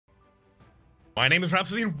My name is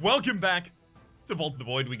Rhapsody and welcome back to Vault of the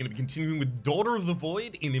Void. We're going to be continuing with Daughter of the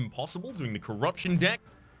Void in Impossible, doing the Corruption deck,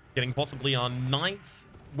 getting possibly our 10th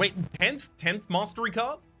Mastery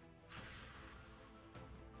card?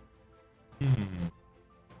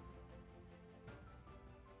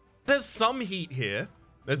 There's some heat here.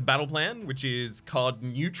 There's Battle Plan, which is card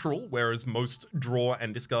neutral, whereas most draw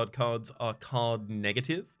and discard cards are card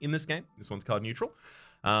negative in this game. This one's card neutral.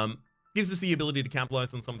 Gives us the ability to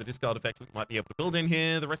capitalize on some of the discard effects we might be able to build in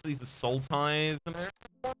here. The rest of these are Soul Tithe.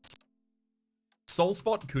 Soul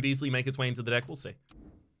Spot could easily make its way into the deck. We'll see.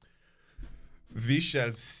 We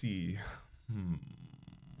shall see.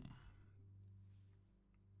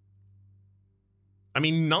 I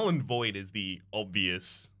mean, Null and Void is the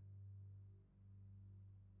obvious.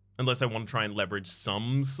 Unless I want to try and leverage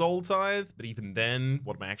some Soul Tithe. But even then,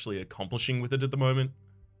 what am I actually accomplishing with it at the moment?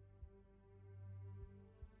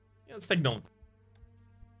 Yeah, let's take Null.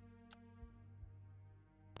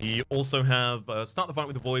 We also have Start the Fight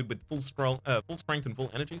with the Void with full strength and full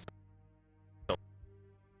energy. So,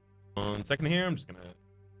 1 second here, I'm just gonna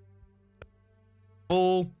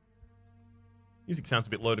full. Music sounds a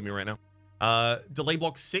bit low to me right now. Delay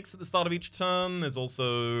block 6 at the start of each turn. There's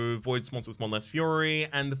also Void sponsor with 1 less Fury,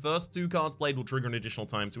 and the first 2 cards played will trigger an additional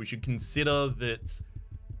time, so we should consider that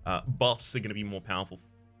buffs are going to be more powerful.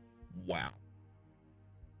 Wow.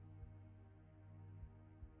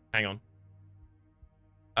 Hang on.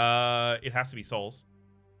 It has to be souls.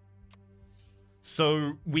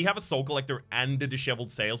 So we have a Soul Collector and a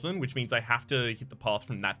Disheveled Salesman, which means I have to hit the path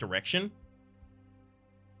from that direction.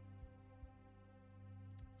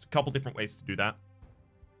 It's a couple different ways to do that.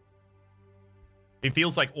 It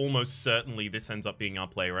feels like almost certainly this ends up being our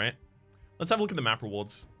play, right? Let's have a look at the map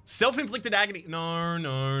rewards. Self-inflicted agony. No,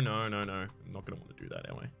 no, no, no, no. I'm not going to want to do that,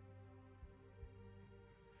 am I?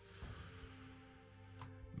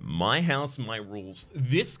 My house, my rules.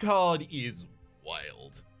 This card is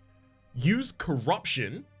wild. Use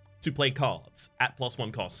Corruption to play cards at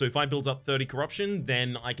 +1 cost. So if I build up 30 Corruption,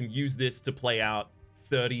 then I can use this to play out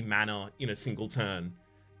 30 mana in a single turn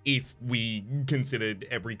if we considered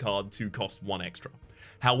every card to cost 1 extra.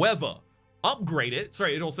 However, upgrade it.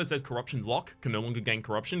 Sorry, it also says Corruption Lock. Can no longer gain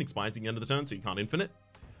Corruption. Expires at the end of the turn, so you can't infinite.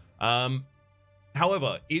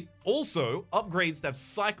 However, it also upgrades to have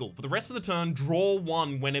Cycle. For the rest of the turn, draw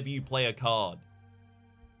 1 whenever you play a card.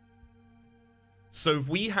 So if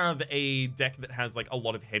we have a deck that has like a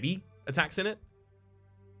lot of heavy attacks in it,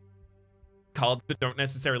 cards that don't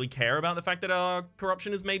necessarily care about the fact that our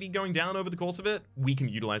Corruption is maybe going down over the course of it, we can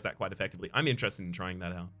utilize that quite effectively. I'm interested in trying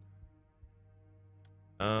that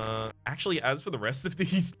out. Actually, as for the rest of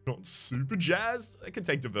these, not super jazzed. I could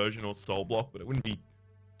take Diversion or Soul Block, but it wouldn't be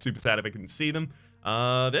super sad if I couldn't see them.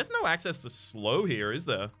 There's no access to slow here, is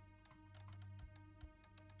there?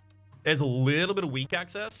 There's a little bit of weak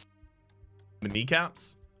access. The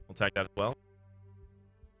kneecaps. I'll take that as well.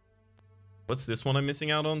 What's this one I'm missing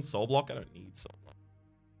out on? Soul Block? I don't need Soul Block.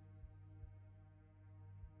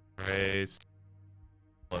 Grace.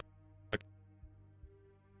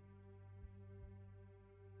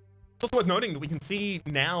 It's also worth noting that we can see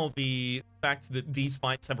now the fact that these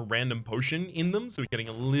fights have a random potion in them, so we're getting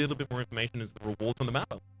a little bit more information as the rewards on the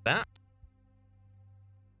map. That.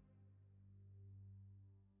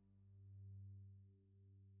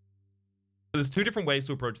 So there's 2 different ways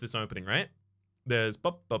to approach this opening, right? There's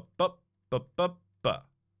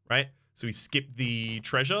right? So we skip the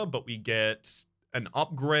treasure, but we get an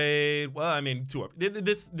upgrade. Well, I mean, 2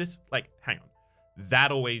 this like, hang on.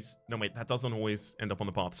 That always, no wait, that doesn't always end up on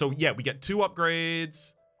the path. So yeah, we get 2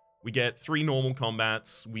 upgrades, we get 3 normal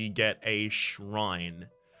combats, we get a shrine.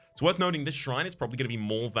 It's worth noting this shrine is probably going to be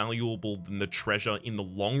more valuable than the treasure in the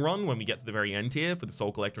long run when we get to the very end here for the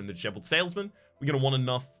Soul Collector and the Disheveled Salesman. We're going to want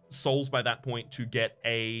enough souls by that point to get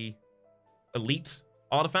a elite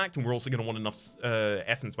artifact, and we're also going to want enough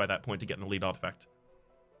essence by that point to get an elite artifact.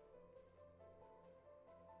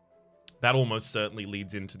 That almost certainly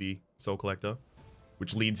leads into the Soul Collector,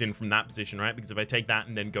 which leads in from that position, right? Because if I take that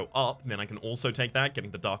and then go up, then I can also take that, getting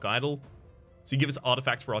the Dark Idol. So you give us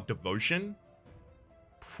artifacts for our Devotion.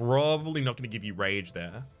 Probably not going to give you Rage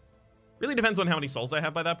there. Really depends on how many souls I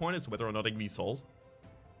have by that point as to whether or not I give you souls.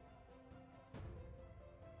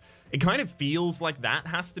 It kind of feels like that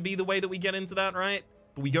has to be the way that we get into that, right?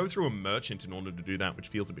 But we go through a merchant in order to do that, which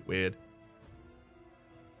feels a bit weird.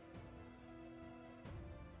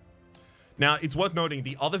 Now, it's worth noting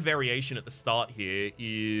the other variation at the start here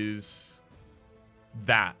is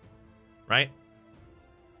that, right?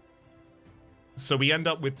 So we end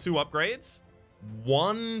up with 2 upgrades,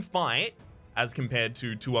 1 fight as compared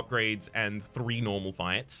to 2 upgrades and 3 normal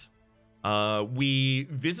fights. We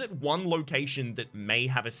visit one location that may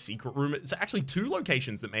have a secret room. It's actually 2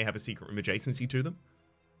 locations that may have a secret room adjacency to them.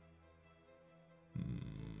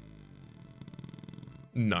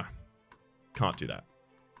 No. Can't do that.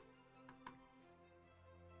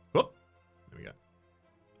 Whoop. There we go.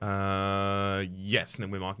 Yes, and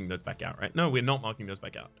then we're marking those back out, right? No, we're not marking those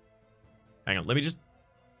back out. Hang on, let me just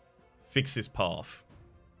fix this path.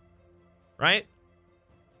 Right?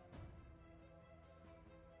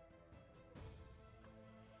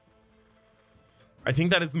 I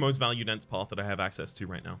think that is the most value-dense path that I have access to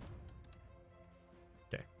right now.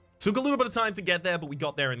 Okay. Took a little bit of time to get there, but we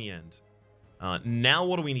got there in the end. Now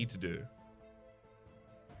what do we need to do?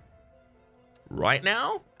 Right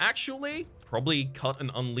now, actually, probably cut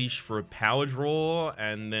an unleash for a power draw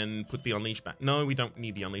and then put the unleash back. No, we don't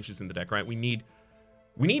need the unleashes in the deck, right? We need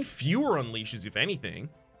fewer unleashes, if anything.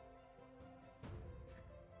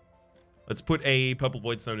 Let's put a purple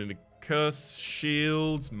void stone into curse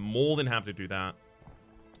shields. More than happy to do that.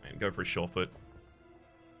 And go for a Surefoot.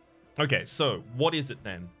 Okay, so what is it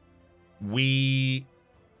then? We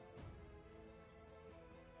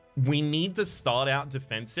need to start out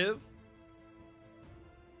defensive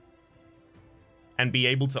and be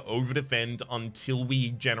able to over-defend until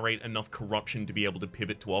we generate enough corruption to be able to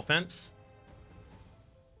pivot to offense.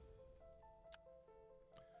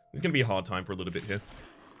 It's going to be a hard time for a little bit here.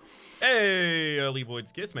 Hey, early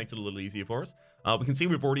Void's Kiss makes it a little easier for us. We can see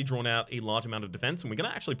we've already drawn out a large amount of defense, and we're going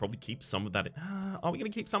to actually probably keep some of that in. Are we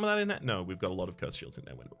going to keep some of that in there? No, we've got a lot of curse shields in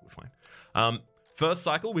there. We're fine. First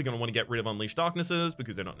cycle, we're going to want to get rid of Unleashed Darknesses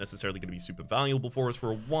because they're not necessarily going to be super valuable for us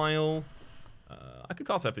for a while. I could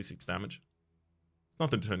cast that for 6 damage. It's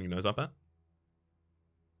nothing to turn your nose up at.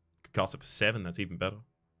 Could cast it for 7. That's even better.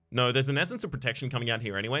 No, there's an Essence of Protection coming out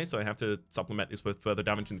here anyway, so I have to supplement this with further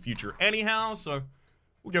damage in the future anyhow, so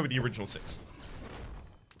we'll go with the original 6.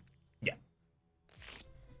 Yeah.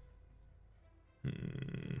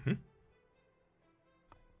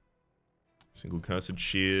 Single Cursed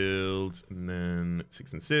Shield, and then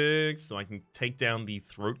 6 and 6, so I can take down the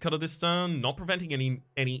Throat Cutter this turn, not preventing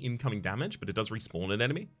any incoming damage, but it does respawn an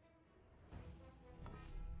enemy.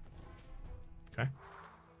 Okay.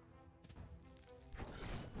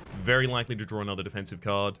 Very likely to draw another defensive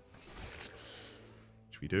card,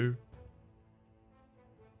 which we do.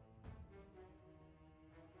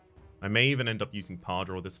 I may even end up using Power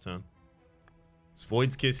Draw this turn. It's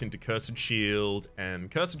Void's Kiss into Cursed Shield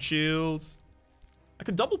and Cursed Shields. I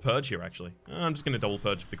could double Purge here, actually. I'm just going to double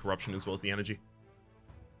Purge for the Corruption as well as the Energy.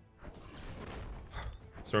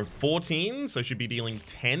 So 14, so I should be dealing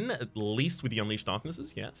 10 at least with the Unleashed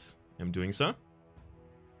Darknesses. Yes, I'm doing so.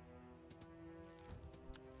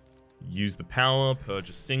 Use the power, Purge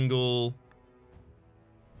a single.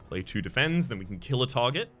 Play 2 defends, then we can kill a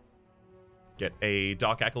target. Get a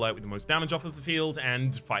Dark Acolyte with the most damage off of the field,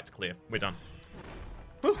 and fight's clear. We're done.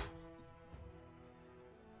 Whew.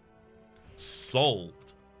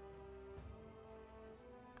 Solved.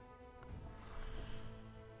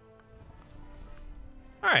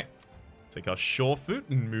 Alright. Take our Surefoot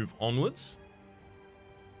and move onwards.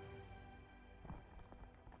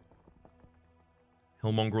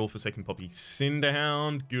 Hellmongrel, Forsaken Poppy,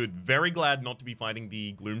 Cinderhound. Good. Very glad not to be fighting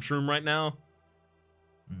the Gloomshroom right now.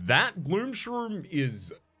 That Gloomshroom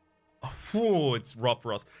is... Oh, it's rough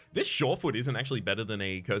for us. This Surefoot isn't actually better than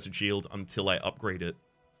a Cursed Shield until I upgrade it.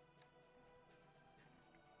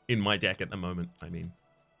 In my deck at the moment, I mean.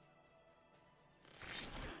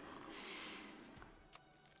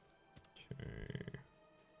 Okay.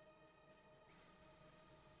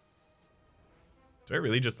 Do I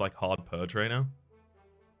really just like hard Purge right now?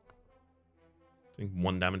 Doing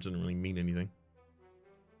 1 damage doesn't really mean anything.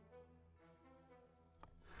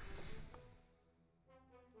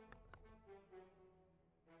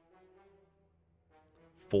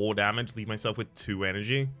 Four damage, leave myself with 2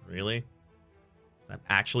 energy? Really? Is that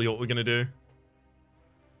actually what we're gonna do?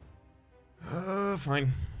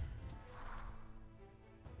 Fine.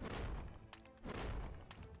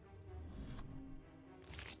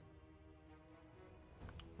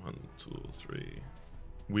 One, two, three.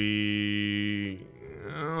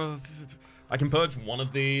 I can purge one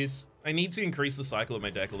of these. I need to increase the cycle of my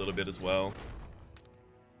deck a little bit as well.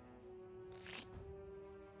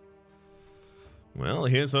 Well,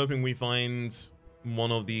 here's hoping we find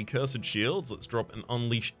one of the Cursed Shields. Let's drop an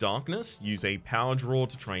Unleashed Darkness. Use a Power Draw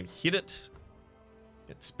to try and hit it.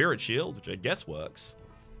 Get Spirit Shield, which I guess works.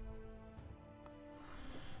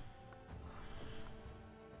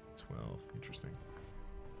 12, interesting.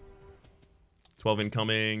 12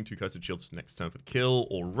 incoming, 2 Cursed Shields for next turn for the kill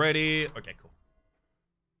already. Okay, cool.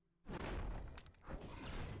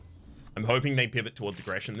 I'm hoping they pivot towards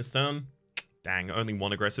aggression this turn. Dang, only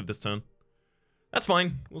one aggressive this turn. That's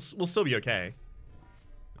fine. We'll still be okay.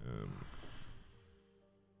 Oh,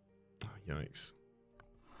 yikes.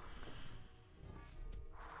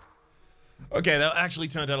 Okay, that actually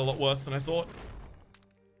turned out a lot worse than I thought.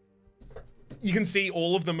 You can see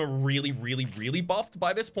all of them are really, really, really buffed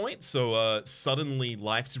by this point. So suddenly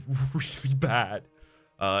life's really bad.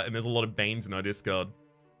 And there's a lot of Banes in our discard.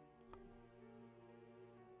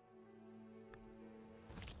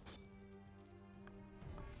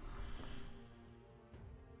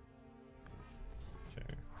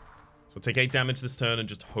 Okay. So I'll take 8 damage this turn and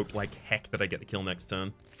just hope like heck that I get the kill next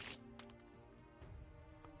turn.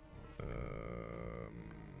 I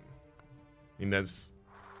mean, there's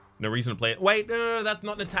no reason to play it. Wait, no, that's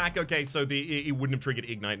not an attack. Okay, so it wouldn't have triggered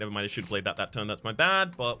Ignite. Never mind, I should have played that turn. That's my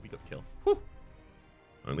bad, but we got the kill. Whew.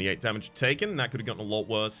 Only 8 damage taken. That could have gotten a lot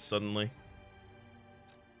worse suddenly.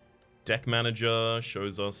 Deck Manager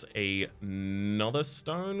shows us another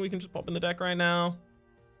stone we can just pop in the deck right now.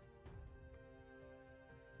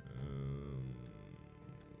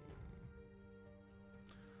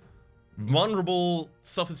 Vulnerable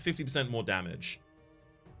suffers 50% more damage.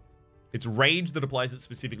 It's Rage that applies it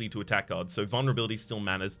specifically to attack cards, so vulnerability still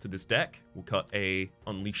matters to this deck. We'll cut a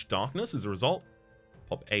Unleash Darkness as a result.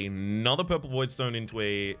 Pop another Purple Void Stone into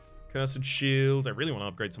a Cursed Shield. I really want to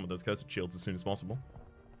upgrade some of those Cursed Shields as soon as possible.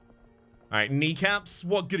 Alright, Kneecaps.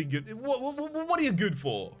 What are you good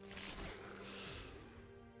for?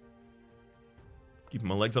 Keeping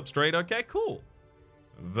my legs up straight. Okay, cool.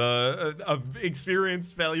 I've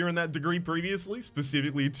experienced failure in that degree previously,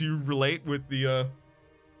 specifically to relate with the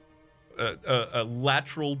a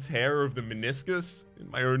lateral tear of the meniscus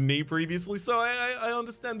in my own knee previously, so I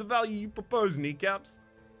understand the value you propose, Kneecaps.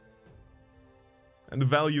 And the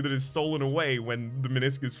value that is stolen away when the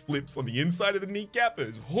meniscus flips on the inside of the kneecap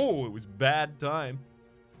is, oh, it was bad time.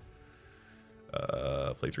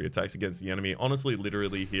 Play 3 attacks against the enemy. Honestly,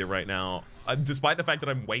 literally here right now, despite the fact that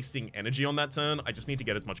I'm wasting energy on that turn, I just need to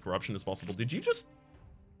get as much corruption as possible. What did you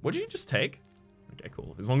just take? Okay,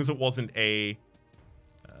 cool. As long as it wasn't a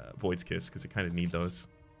Void's Kiss, because I kind of need those.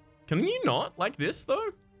 Can you not like this, though?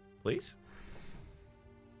 Please?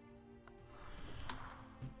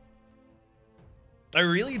 I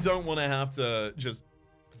really don't want to have to just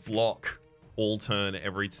block all turn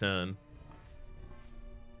every turn.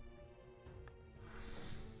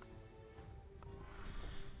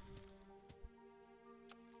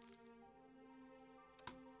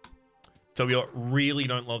 So we really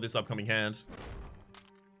don't love this upcoming hand.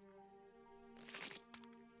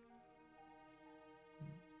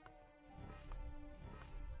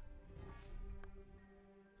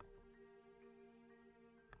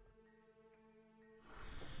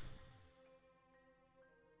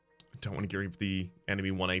 Don't want to give the enemy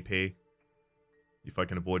 1 AP if I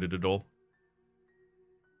can avoid it at all.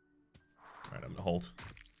 Alright, I'm gonna hold.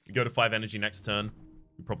 We go to 5 energy next turn.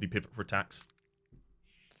 We probably pivot for attacks.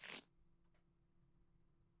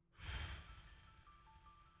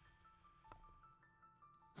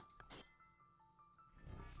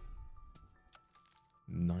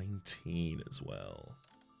 $19 as well.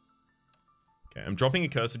 Okay, I'm dropping a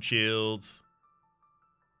Cursed Shields.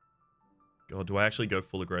 God, do I actually go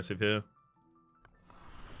full aggressive here?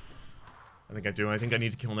 I think I do. I think I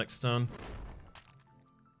need to kill next turn.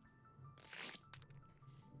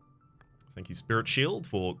 Thank you, Spirit Shield,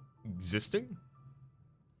 for existing.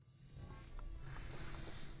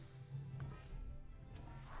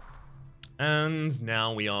 And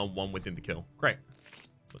now we are 1 within the kill. Great.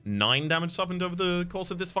 So 9 damage suffered over the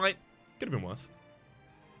course of this fight. Could have been worse.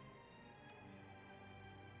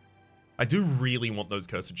 I do really want those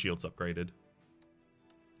Cursed Shields upgraded.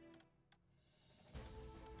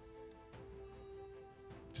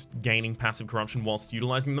 Just gaining passive corruption whilst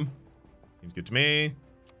utilizing them. Seems good to me.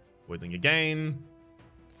 Voidling again.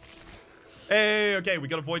 Hey, okay, we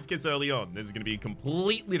got a Void's Kiss early on. This is going to be a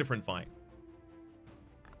completely different fight.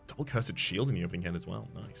 Double Cursed Shield in the opening hand as well.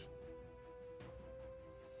 Nice.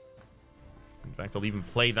 In fact, I'll even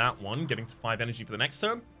play that one, getting to 5 energy for the next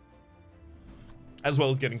turn. As well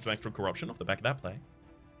as getting some extra corruption off the back of that play.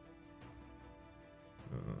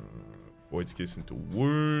 Void's Kiss into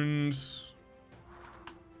wounds.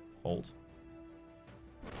 Hold.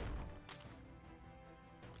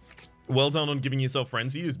 Well done on giving yourself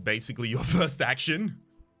Frenzy is basically your first action.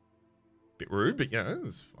 Bit rude, but yeah,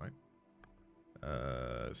 it's fine.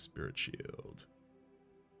 Spirit Shield.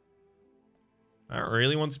 I don't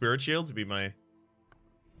really want Spirit Shield to be my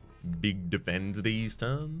big defend these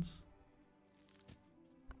turns.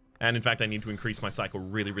 And in fact, I need to increase my cycle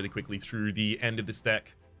really, really quickly through the end of this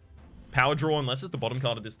deck. Power draw, unless it's the bottom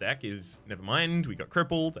card of this deck, is... Never mind, we got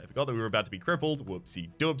crippled. I forgot that we were about to be crippled. Whoopsie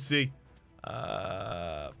doopsie.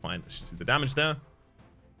 Fine, let's just do the damage there. I'm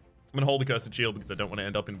going to hold the Cursed Shield because I don't want to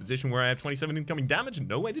end up in a position where I have 27 incoming damage and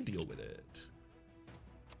no way to deal with it.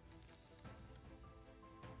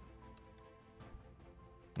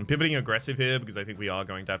 I'm pivoting aggressive here because I think we are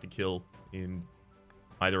going to have to kill in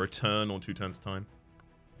either a turn or 2 turns' time.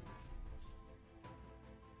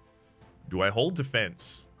 Do I hold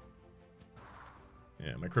defense?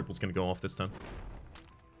 Yeah, my cripple's going to go off this turn.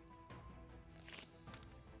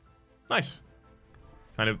 Nice.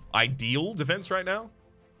 Kind of ideal defense right now.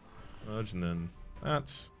 Merge, and then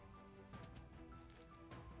that's...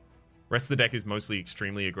 Rest of the deck is mostly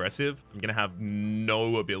extremely aggressive. I'm going to have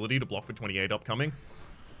no ability to block for 28 upcoming.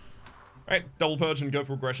 Alright, double purge and go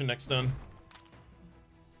for aggression next turn.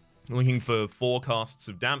 Looking for 4 casts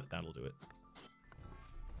of damage. That'll do it.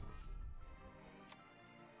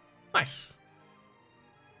 Nice.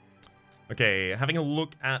 Okay, having a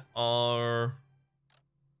look at our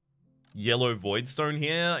yellow void stone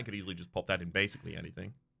here. I could easily just pop that in basically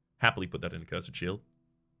anything. Happily put that in a Cursed Shield.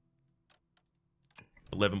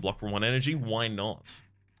 11 block for 1 energy. Why not?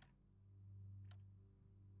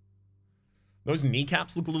 Those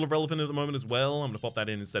kneecaps look a little relevant at the moment as well. I'm going to pop that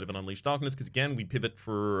in instead of an Unleashed Darkness because, again, we pivot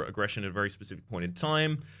for aggression at a very specific point in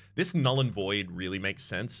time. This Null and Void really makes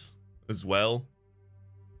sense as well.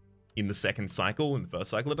 In the second cycle. In the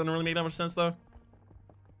first cycle, it doesn't really make that much sense, though.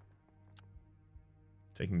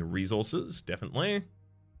 Taking the resources, definitely.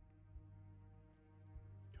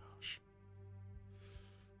 Gosh.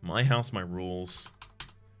 My house, my rules.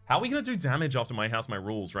 How are we going to do damage after my house, my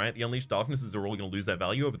rules, right? The Unleashed Darknesses are all going to lose their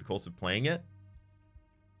value over the course of playing it.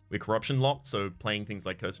 We're corruption locked, so playing things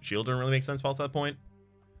like Cursed Shield don't really make sense past that point.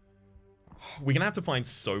 We're going to have to find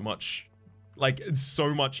so much... Like,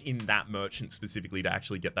 so much in that merchant specifically to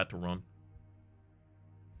actually get that to run.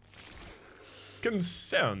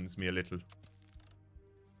 Concerns me a little.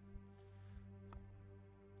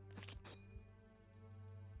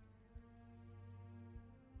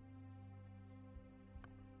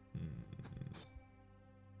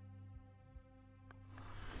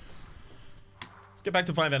 Let's get back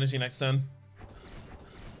to 5 energy next turn.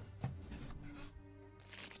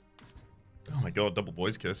 Oh my god, double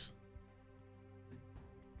boys kiss.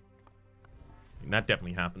 I mean, that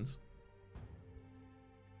definitely happens.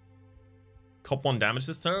 Cop 1 damage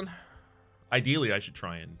this turn. Ideally, I should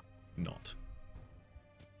try and not.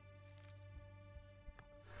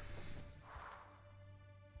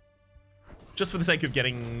 Just for the sake of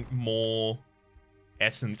getting more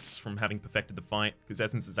essence from having perfected the fight, because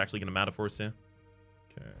essence is actually going to matter for us here.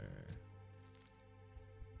 Okay.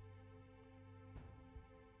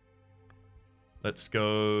 Let's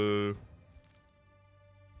go...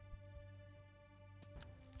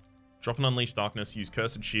 Drop an Unleashed Darkness, use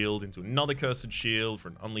Cursed Shield into another Cursed Shield for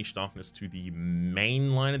an Unleashed Darkness to the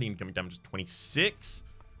main line of the incoming damage is 26.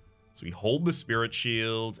 So we hold the Spirit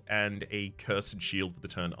Shield and a Cursed Shield for the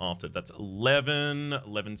turn after. That's 11,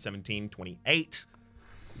 11, 17, 28.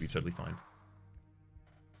 We'll be totally fine.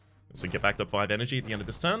 So get back to 5 energy at the end of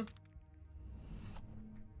this turn.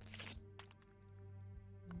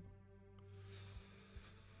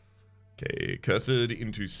 Okay, Cursed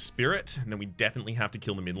into Spirit, and then we definitely have to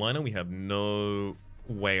kill the midliner. We have no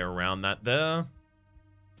way around that there.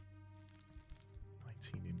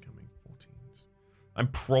 19 incoming, 14s. I'm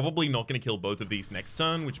probably not going to kill both of these next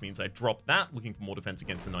turn, which means I drop that, looking for more defense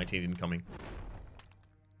against the 19 incoming.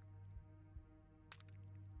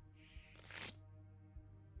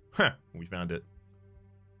 Huh, we found it.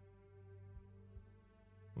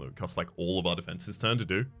 Although it costs like all of our defense this turn to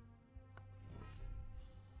do.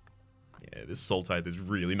 Yeah, this Soul Tithe is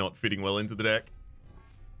really not fitting well into the deck.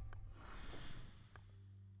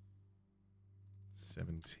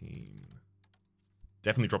 17.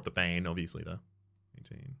 Definitely drop the Bane, obviously, though.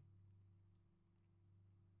 18.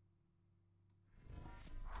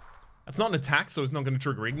 That's not an attack, so it's not going to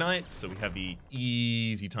trigger Ignite. So we have the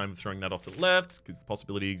easy time of throwing that off to the left, because the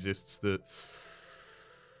possibility exists that...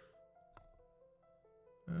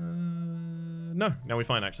 no, we're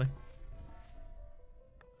fine, actually.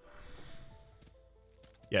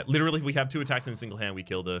 Yeah, literally, if we have 2 attacks in a single hand, we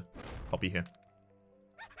kill the Poppy here.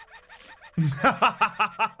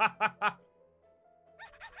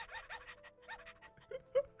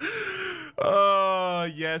 Oh,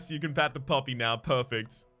 yes, you can pat the puppy now.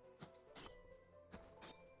 Perfect.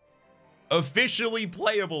 Officially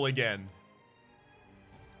playable again.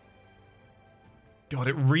 God,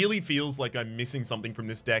 it really feels like I'm missing something from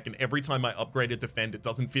this deck, and every time I upgrade it to Defend, it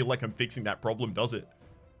doesn't feel like I'm fixing that problem, does it?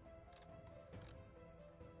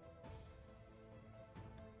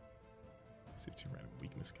 Save 2 random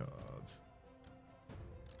weakness cards.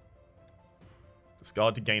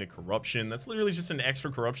 Discard to gain a corruption. That's literally just an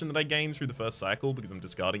extra corruption that I gain through the first cycle because I'm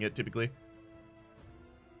discarding it typically.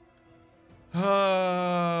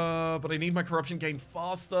 But I need my corruption gain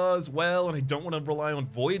faster as well, and I don't want to rely on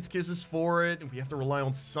Void's Kisses for it, and we have to rely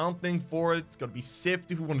on something for it. It's got to be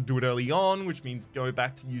Sift if we want to do it early on, which means go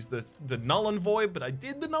back to use the Null and Void, but I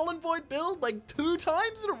did the Null and Void build like 2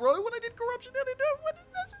 times in a row when I did corruption, and I don't want to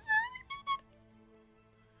necessarily do that.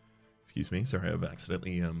 Excuse me, sorry, I've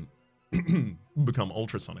accidentally become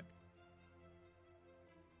ultrasonic,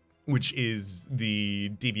 which is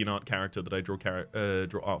the DeviantArt character that I draw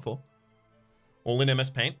art for. All in MS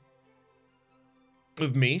Paint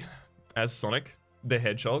of me as Sonic the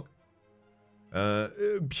Hedgehog,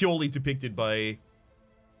 purely depicted by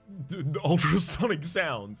the ultrasonic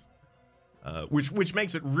sounds, which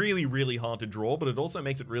makes it really, really hard to draw, but it also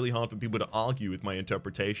makes it really hard for people to argue with my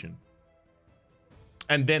interpretation.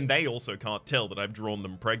 And then they also can't tell that I've drawn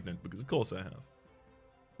them pregnant, because of course I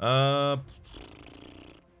have.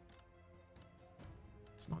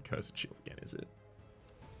 It's not Cursed Shield again, is it?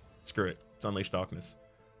 Screw it. It's Unleash Darkness.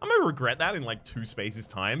 I'm gonna regret that in like 2 spaces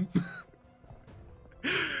time.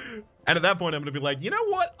 And at that point, I'm gonna be like, you know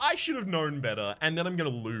what? I should have known better. And then I'm gonna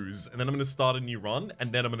lose. And then I'm gonna start a new run.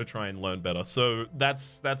 And then I'm gonna try and learn better. So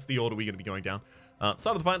that's the order we're gonna be going down.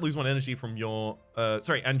 Start of the fight, lose 1 energy from your...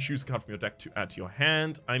 and choose a card from your deck to add to your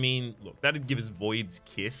hand. I mean, look, that'd give us Void's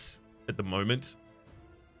Kiss at the moment.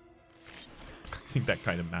 I think that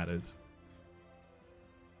kind of matters.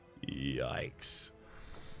 Yikes.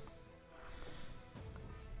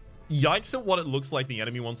 Yikes at what it looks like the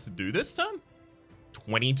enemy wants to do this turn.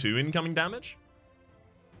 22 incoming damage.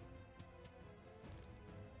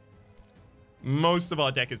 Most of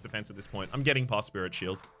our deck is defense at this point. I'm getting past Spirit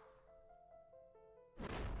Shield.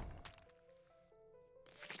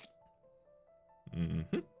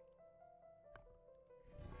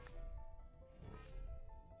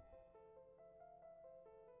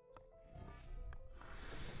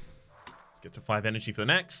 Let's get to 5 energy for the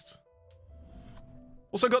next.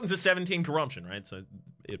 Also gotten to 17 corruption, right? So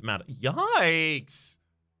it matters. Yikes!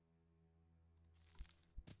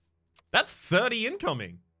 That's 30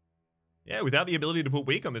 incoming. Yeah, without the ability to put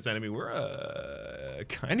weak on this enemy, we're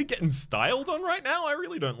kind of getting styled on right now. I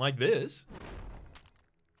really don't like this.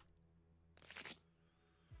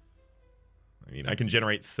 I mean, I can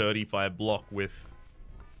generate 35 block with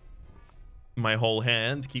my whole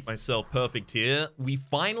hand to keep myself perfect here. We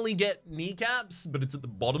finally get kneecaps, but it's at the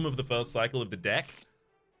bottom of the first cycle of the deck.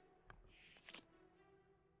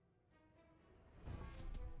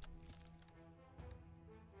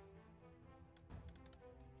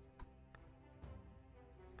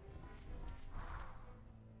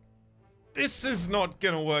 This is not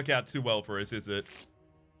going to work out too well for us, is it?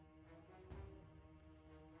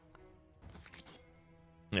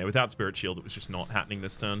 Yeah, without Spirit Shield, it was just not happening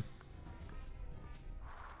this turn.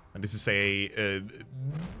 And this is a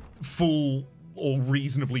full or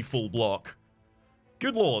reasonably full block.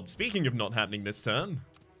 Good lord, speaking of not happening this turn,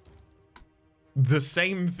 the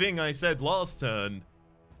same thing I said last turn,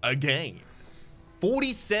 again.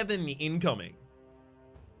 47 incoming.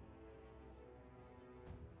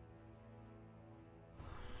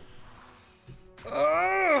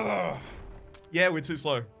 Yeah, we're too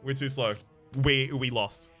slow. We're too slow. We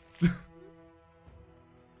lost.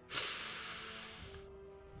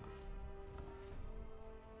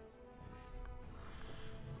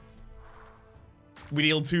 We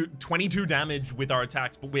deal 22 damage with our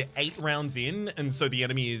attacks, but we're 8 rounds in, and so the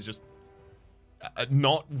enemy is just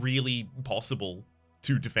not really possible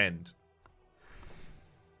to defend.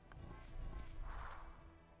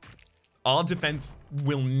 Our defense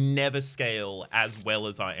will never scale as well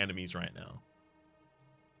as our enemies right now.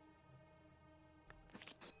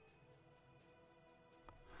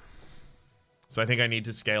 So I think I need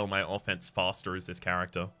to scale my offense faster as this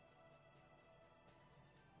character.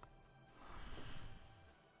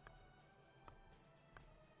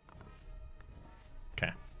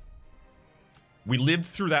 Okay. We lived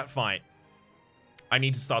through that fight. I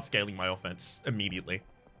need to start scaling my offense immediately.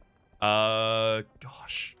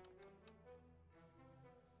 Gosh.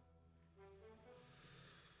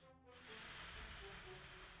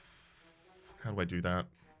 How do I do that?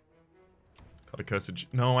 Cut a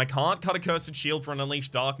cursed... No, I can't cut a cursed shield for an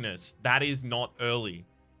Unleashed Darkness. That is not early.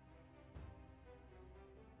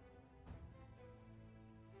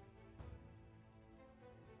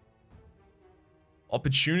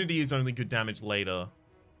 Opportunity is only good damage later.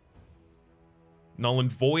 Null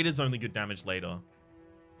and Void is only good damage later.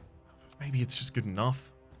 Maybe it's just good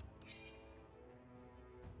enough.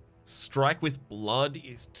 Strike with blood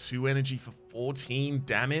is 2 energy for 14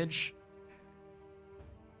 damage.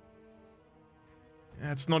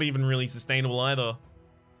 That's not even really sustainable either.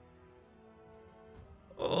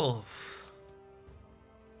 Oh.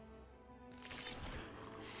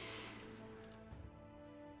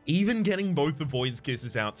 Even getting both the Void's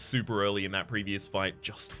Kisses out super early in that previous fight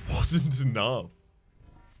just wasn't enough.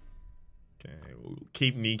 Okay, we'll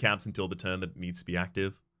keep kneecaps until the turn that needs to be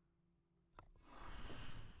active.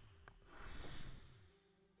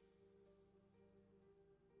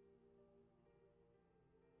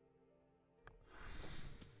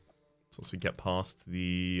 Let's also get past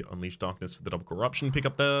the Unleash Darkness with the double corruption pick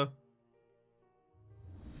up there.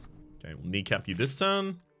 Okay, we'll kneecap you this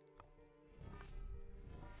turn.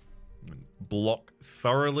 Block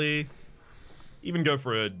thoroughly. Even go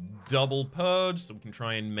for a double purge so we can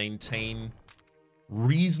try and maintain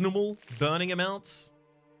reasonable burning amounts.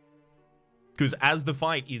 Because as the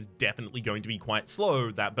fight is definitely going to be quite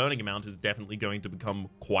slow, that burning amount is definitely going to become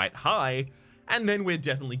quite high, and then we're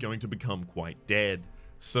definitely going to become quite dead.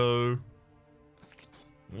 So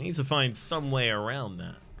we need to find some way around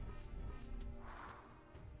that.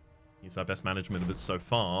 Here's our best management of it so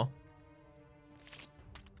far.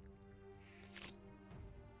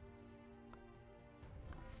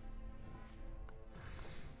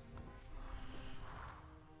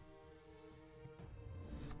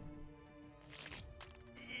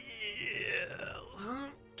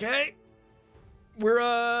 Okay.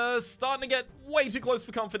 We're starting to get way too close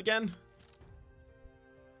for comfort again.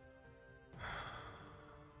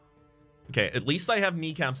 Okay, at least I have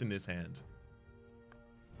kneecaps in this hand.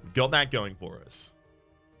 We've got that going for us.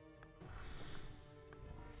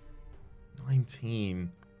 19.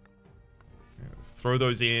 Yeah, let's throw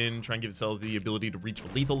those in, try and give ourselves the ability to reach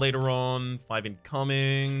for lethal later on. 5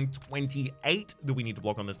 incoming, 28 that we need to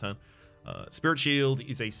block on this turn. Spirit Shield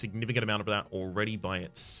is a significant amount of that already by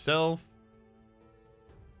itself.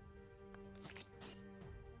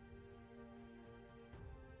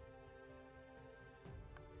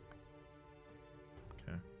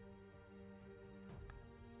 Okay.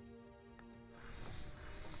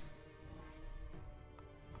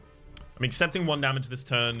 I'm accepting 1 damage this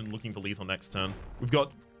turn and looking for lethal next turn. We've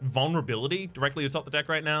got vulnerability directly atop the deck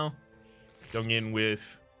right now. Going in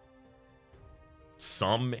with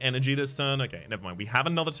some energy this turn. Okay, never mind. We have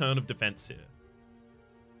another turn of defense here.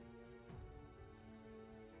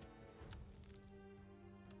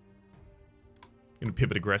 Gonna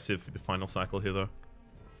pivot aggressive for the final cycle here, though.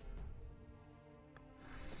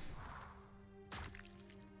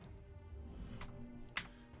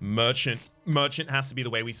 Merchant has to be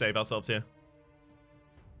the way we save ourselves here.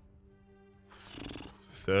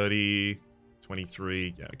 30,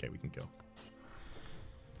 23. Yeah, okay, we can go.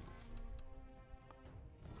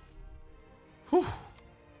 Whew.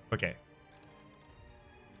 Okay.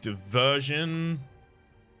 Diversion.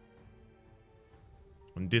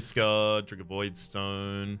 On discard, trigger Void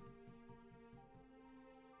Stone.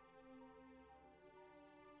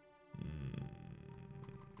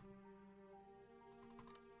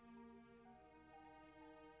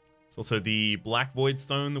 It's also the Black Void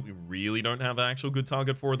Stone that we really don't have an actual good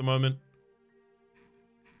target for at the moment.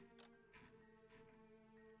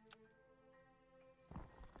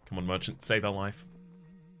 Come on, Merchant, save our life.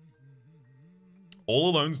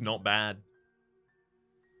 All Alone's not bad.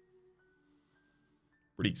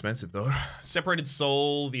 Pretty expensive, though. Separated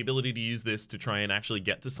Soul, the ability to use this to try and actually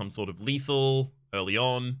get to some sort of lethal early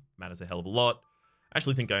on, matters a hell of a lot. I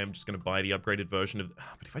actually think I am just going to buy the upgraded version of...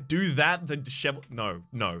 But if I do that, the dishevel...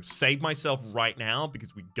 No. Save myself right now,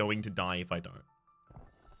 because we're going to die if I don't.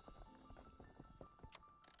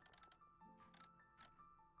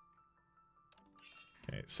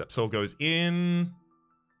 Okay, Sepsol goes in.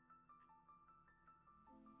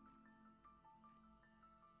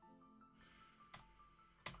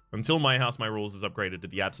 Until My House, My Rules is upgraded to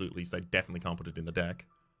the absolute least, I definitely can't put it in the deck.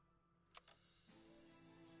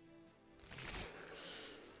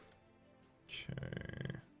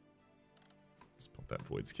 Okay. Let's pop that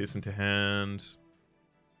Void's Kiss into hand.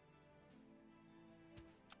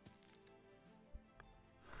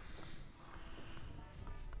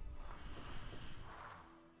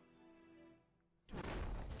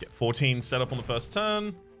 Get 14 set up on the first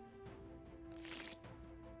turn.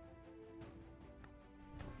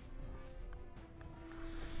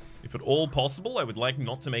 If at all possible, I would like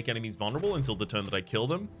not to make enemies vulnerable until the turn that I kill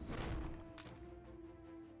them.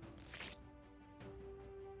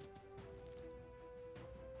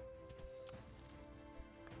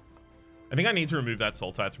 I think I need to remove that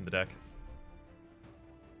Soul Tithe from the deck.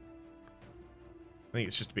 I think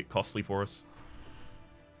it's just a bit costly for us.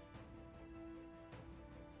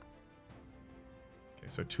 Okay,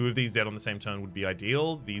 so 2 of these dead on the same turn would be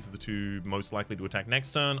ideal. These are the 2 most likely to attack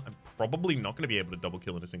next turn. I'm probably not going to be able to double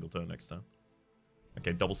kill in a single turn next turn.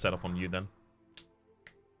 Okay, double setup on you then.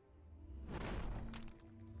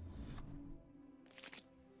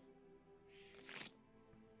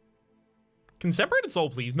 Can Separated Soul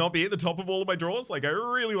please not be at the top of all of my draws? Like, I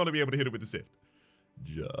really want to be able to hit it with the Sift.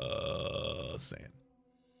 Just saying.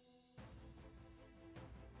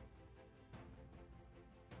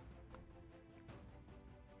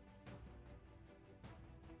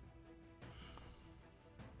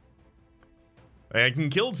 I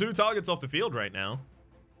can kill 2 targets off the field right now.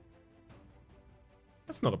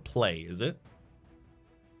 That's not a play, is it?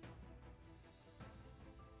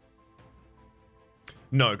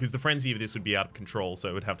 No, because the frenzy of this would be out of control, so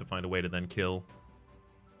it would have to find a way to then kill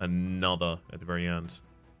another at the very end.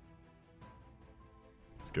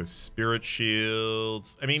 Let's go Spirit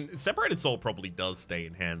Shields. I mean, Separated Soul probably does stay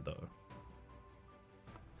in hand, though.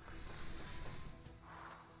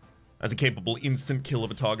 As a capable instant kill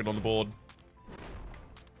of a target on the board.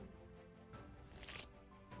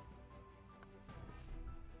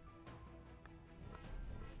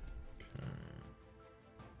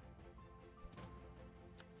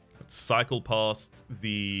 Cycle past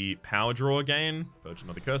the power draw again. Purge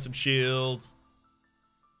another Cursed Shield.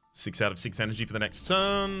 6 out of 6 energy for the next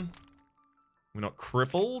turn. We're not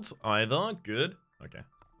crippled either. Good. Okay.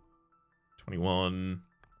 21.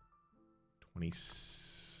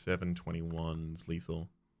 27, 21's lethal.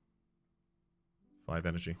 5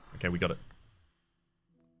 energy. Okay, we got it.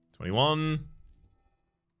 21.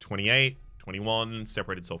 28. 21.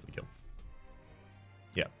 Separated Soul for the kill.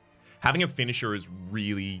 Yeah. Having a finisher is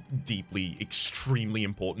really deeply, extremely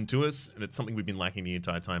important to us, and it's something we've been lacking the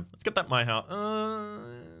entire time. Let's get that My House.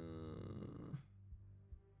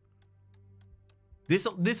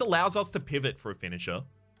 This allows us to pivot for a finisher.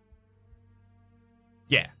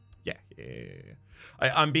 Yeah.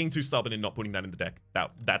 I'm being too stubborn in not putting that in the deck.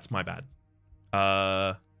 That's my bad.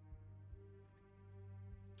 I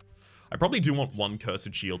probably do want 1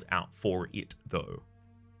 Cursed Shield out for it, though.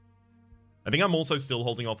 I think I'm also still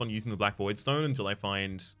holding off on using the Black Void Stone until I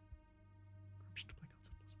find...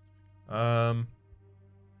 either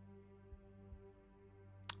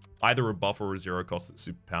a buff or a 0 cost that's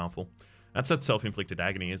super powerful. That's that self-inflicted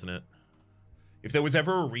agony, isn't it? If there was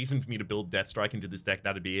ever a reason for me to build Deathstrike into this deck,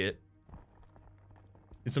 that'd be it.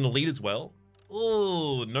 It's an elite as well.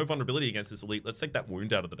 Oh, no vulnerability against this elite. Let's take that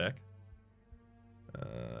wound out of the deck.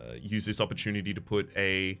 Use this opportunity to put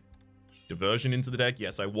a... diversion into the deck.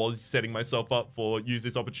 Yes, I was setting myself up for use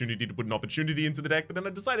this opportunity to put an opportunity into the deck, but then I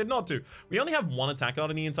decided not to. We only have 1 attack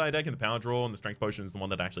card in the entire deck, and the power draw and the strength potion is the one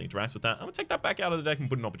that actually interacts with that. I'm gonna take that back out of the deck and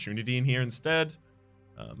put an opportunity in here instead.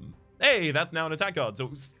 Hey, that's now an attack card, so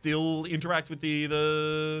it still interacts with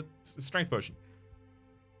the strength potion.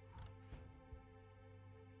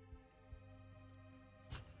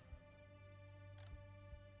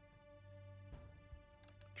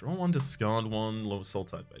 Draw 1, discard 1, lower soul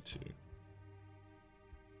tide by 2.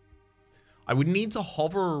 I would need to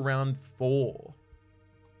hover around 4.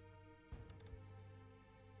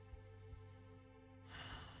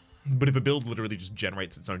 But if a build literally just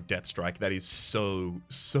generates its own Death Strike, that is so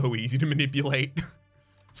easy to manipulate.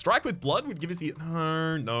 Strike with Blood would give us the...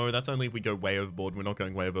 No, that's only if we go way overboard. We're not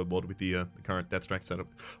going way overboard with the current Death Strike setup.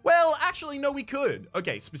 Well, actually, no, we could.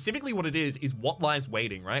 Okay, specifically what it is What Lies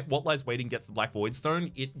Waiting, right? What Lies Waiting gets the Black Void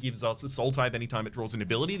Stone. It gives us a Soul Tithe anytime it draws an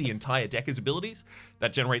ability. The entire deck is abilities.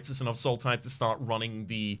 That generates us enough Soul Tithes to start running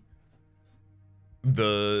the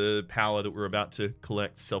power that we're about to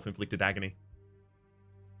collect, Self-Inflicted Agony.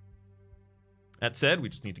 That said, we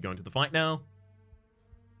just need to go into the fight now.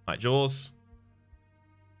 Alright, Jaws.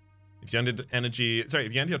 If you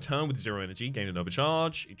end your turn with 0 energy, gain an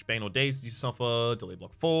overcharge. Each bane or daze you suffer, delay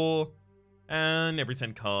block 4. And every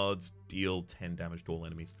 10 cards, deal 10 damage to all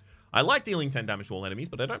enemies. I like dealing 10 damage to all enemies,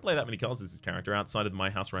 but I don't play that many cards as this character outside of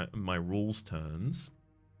my rules turns.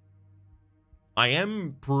 I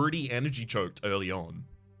am pretty energy choked early on.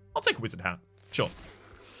 I'll take a Wizard Hat. Sure.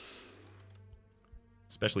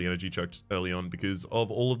 Especially energy choked early on because of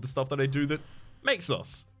all of the stuff that I do that makes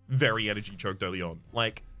us very energy choked early on.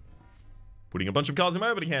 Like putting a bunch of cards in my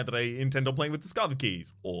opening hand that I intend on playing with discarded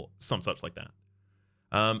keys or some such like that.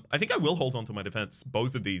 I think I will hold on to my defense.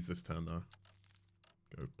 Both of these this turn though.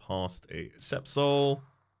 Go past a Sepsol.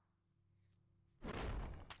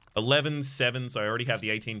 11, 7, so I already have the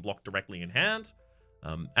 18 blocked directly in hand.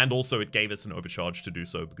 And also it gave us an overcharge to do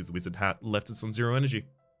so because the Wizard Hat left us on 0 energy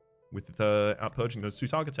with out purging those 2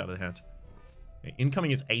 targets out of the hand. Okay,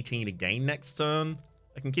 incoming is 18 again next turn.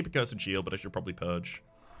 I can keep a Cursed Shield, but I should probably purge.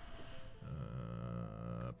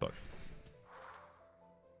 Both.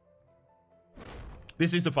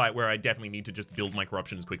 This is a fight where I definitely need to just build my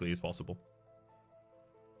corruption as quickly as possible.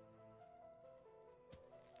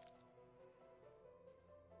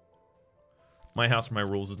 My house, my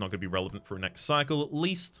rules is not going to be relevant for next cycle, at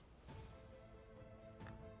least.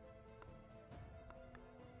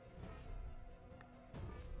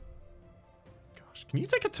 Gosh, can you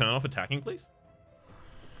take a turn off attacking, please?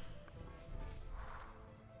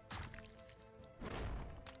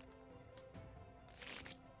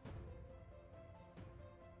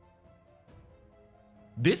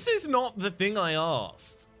 This is not the thing I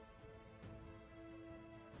asked.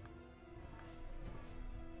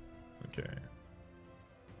 Okay.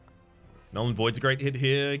 Null and Void's a great hit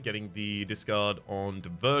here, getting the discard on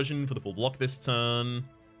Diversion for the full block this turn.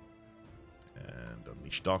 And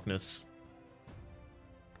Unleash Darkness.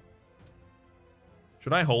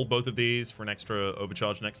 Should I hold both of these for an extra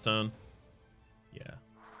overcharge next turn? Yeah.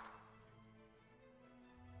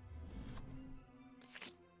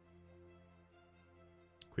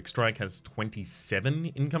 Quick Strike has 27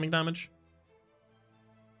 incoming damage.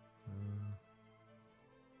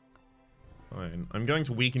 Fine. I'm going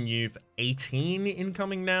to weaken you for 18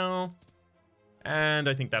 incoming now. And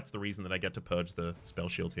I think that's the reason that I get to purge the spell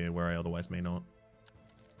shield here, where I otherwise may not.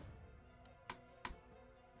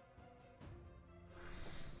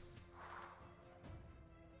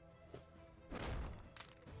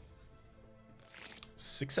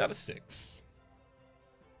 Six out of 6.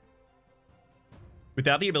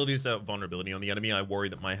 Without the ability to set up vulnerability on the enemy, I worry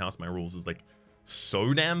that my house, my rules is like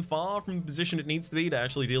so damn far from the position it needs to be to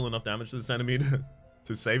actually deal enough damage to this enemy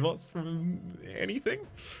to save us from anything.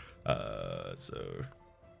 So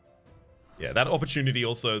yeah, that opportunity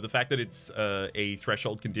also, the fact that it's a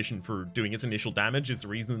threshold condition for doing its initial damage is the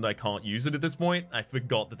reason that I can't use it at this point. I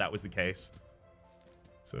forgot that that was the case.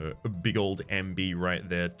 So a big old MB right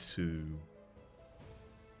there too.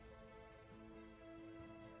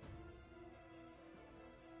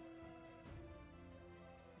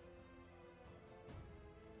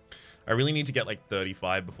 I really need to get like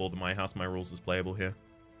 35 before the My House, My Rules is playable here.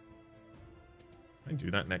 Can I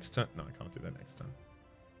do that next turn? No, I can't do that next turn.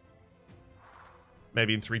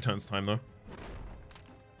 Maybe in 3 turns time though.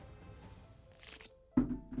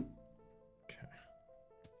 Okay.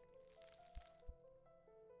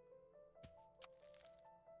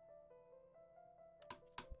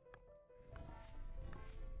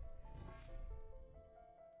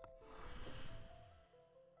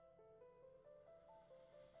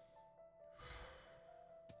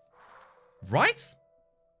 Right?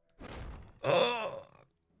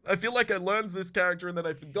 I feel like I learned this character and then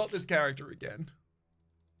I forgot this character again.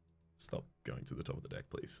 Stop going to the top of the deck,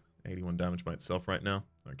 please. 81 damage by itself right now.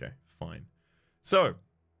 Okay, fine. So,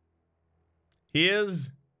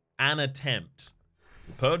 here's an attempt.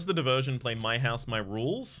 Purge the diversion, play My House, My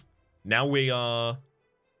Rules. Now we are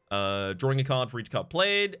drawing a card for each card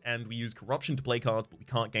played, and we use corruption to play cards, but we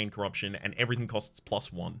can't gain corruption, and everything costs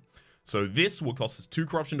 +1. So this will cost us 2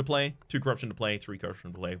 corruption to play, 2 corruption to play, 3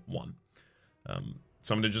 corruption to play, 1.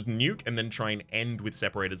 So I'm going to just nuke and then try and end with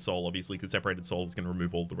Separated Soul, obviously, because Separated Soul is going to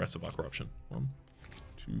remove all the rest of our corruption. 1,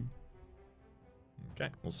 2. Okay,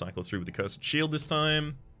 we'll cycle through with the Cursed Shield this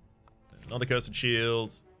time. Another Cursed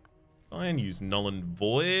Shield. Fine, use Null and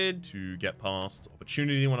Void to get past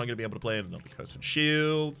Opportunity. We're not going to be able to play another Cursed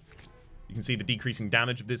Shield. You can see the decreasing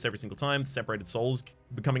damage of this every single time. The Separated Soul is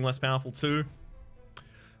becoming less powerful too.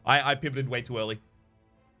 I pivoted way too early.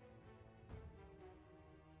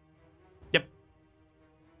 Yep.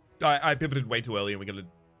 I pivoted way too early and we're going to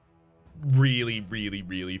really, really,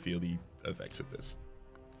 really feel the effects of this.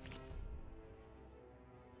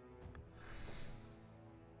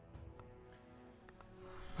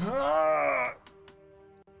 I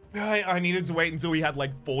needed to wait until we had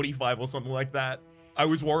like 45 or something like that. I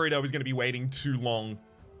was worried I was going to be waiting too long.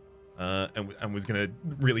 And was going to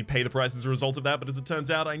really pay the price as a result of that. But as it turns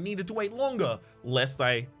out, I needed to wait longer, lest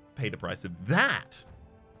I pay the price of that.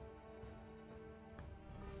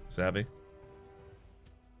 Savvy?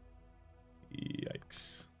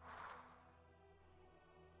 Yikes.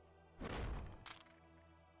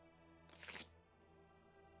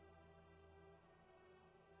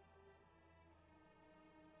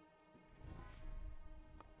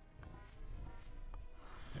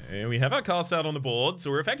 And we have our cast out on the board,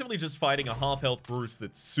 so we're effectively just fighting a half-health Bruce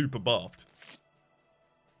that's super buffed.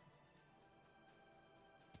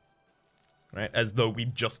 Right, as though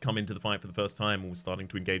we'd just come into the fight for the first time and we're starting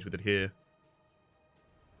to engage with it here.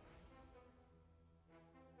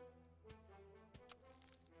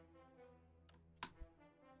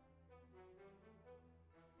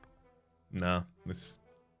 Nah, this...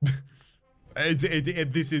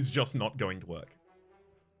 this is just not going to work.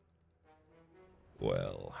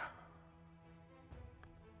 Well,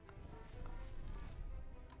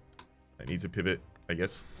 I need to pivot, I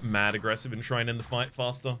guess, mad aggressive and try and end the fight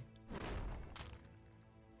faster.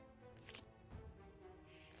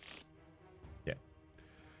 Yeah.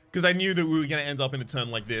 Because I knew that we were going to end up in a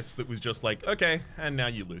turn like this that was just like, okay, and now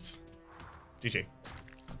you lose. GG.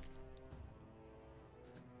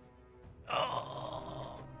 Oh.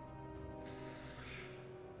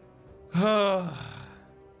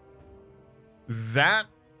 That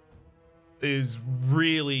is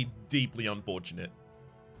really deeply unfortunate.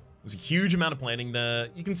 There's a huge amount of planning there.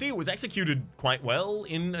 You can see it was executed quite well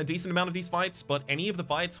in a decent amount of these fights, but any of the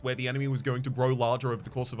fights where the enemy was going to grow larger over the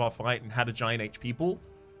course of our fight and had a giant HP pool,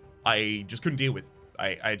 I just couldn't deal with.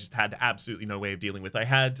 I just had absolutely no way of dealing with. I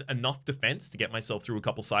had enough defense to get myself through a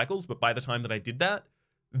couple cycles, but by the time that I did that,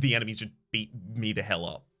 the enemies just beat me the hell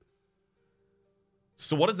up.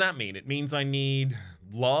 So what does that mean? It means I need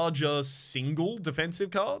larger single defensive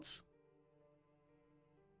cards.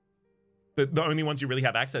 But the only ones you really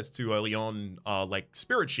have access to early on are like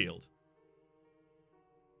Spirit Shield.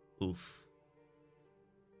 Oof.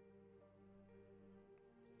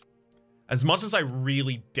 As much as I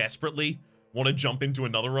really desperately want to jump into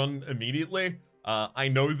another run immediately, I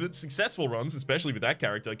know that successful runs, especially with that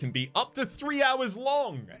character, can be up to 3 hours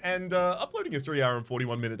long. And uploading a 3-hour and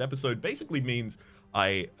 41-minute episode basically means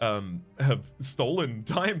I have stolen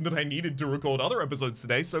time that I needed to record other episodes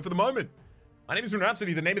today. So for the moment, my name is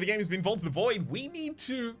Rhapsody. The name of the game has been Vault of the Void. We need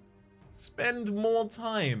to spend more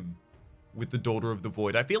time with the Daughter of the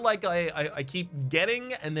Void. I feel like I keep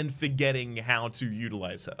getting and then forgetting how to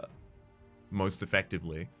utilize her most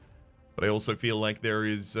effectively. But I also feel like there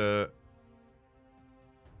is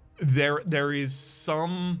there is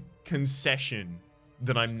some concession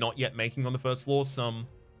that I'm not yet making on the first floor, some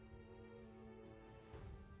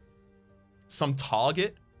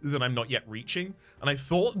target that I'm not yet reaching, and I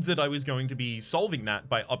thought that I was going to be solving that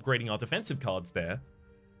by upgrading our defensive cards there.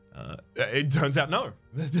 It turns out no,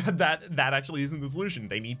 that actually isn't the solution.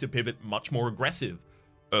 They need to pivot much more aggressive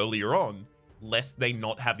earlier on, lest they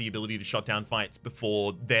not have the ability to shut down fights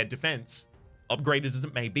before their defense, upgraded as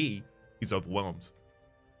it may be, is overwhelmed.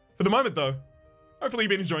 For the moment though, hopefully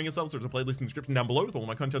you've been enjoying yourselves. There's a playlist in the description down below with all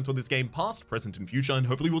my content on this game, past, present, and future, and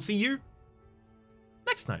hopefully we'll see you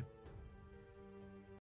next time.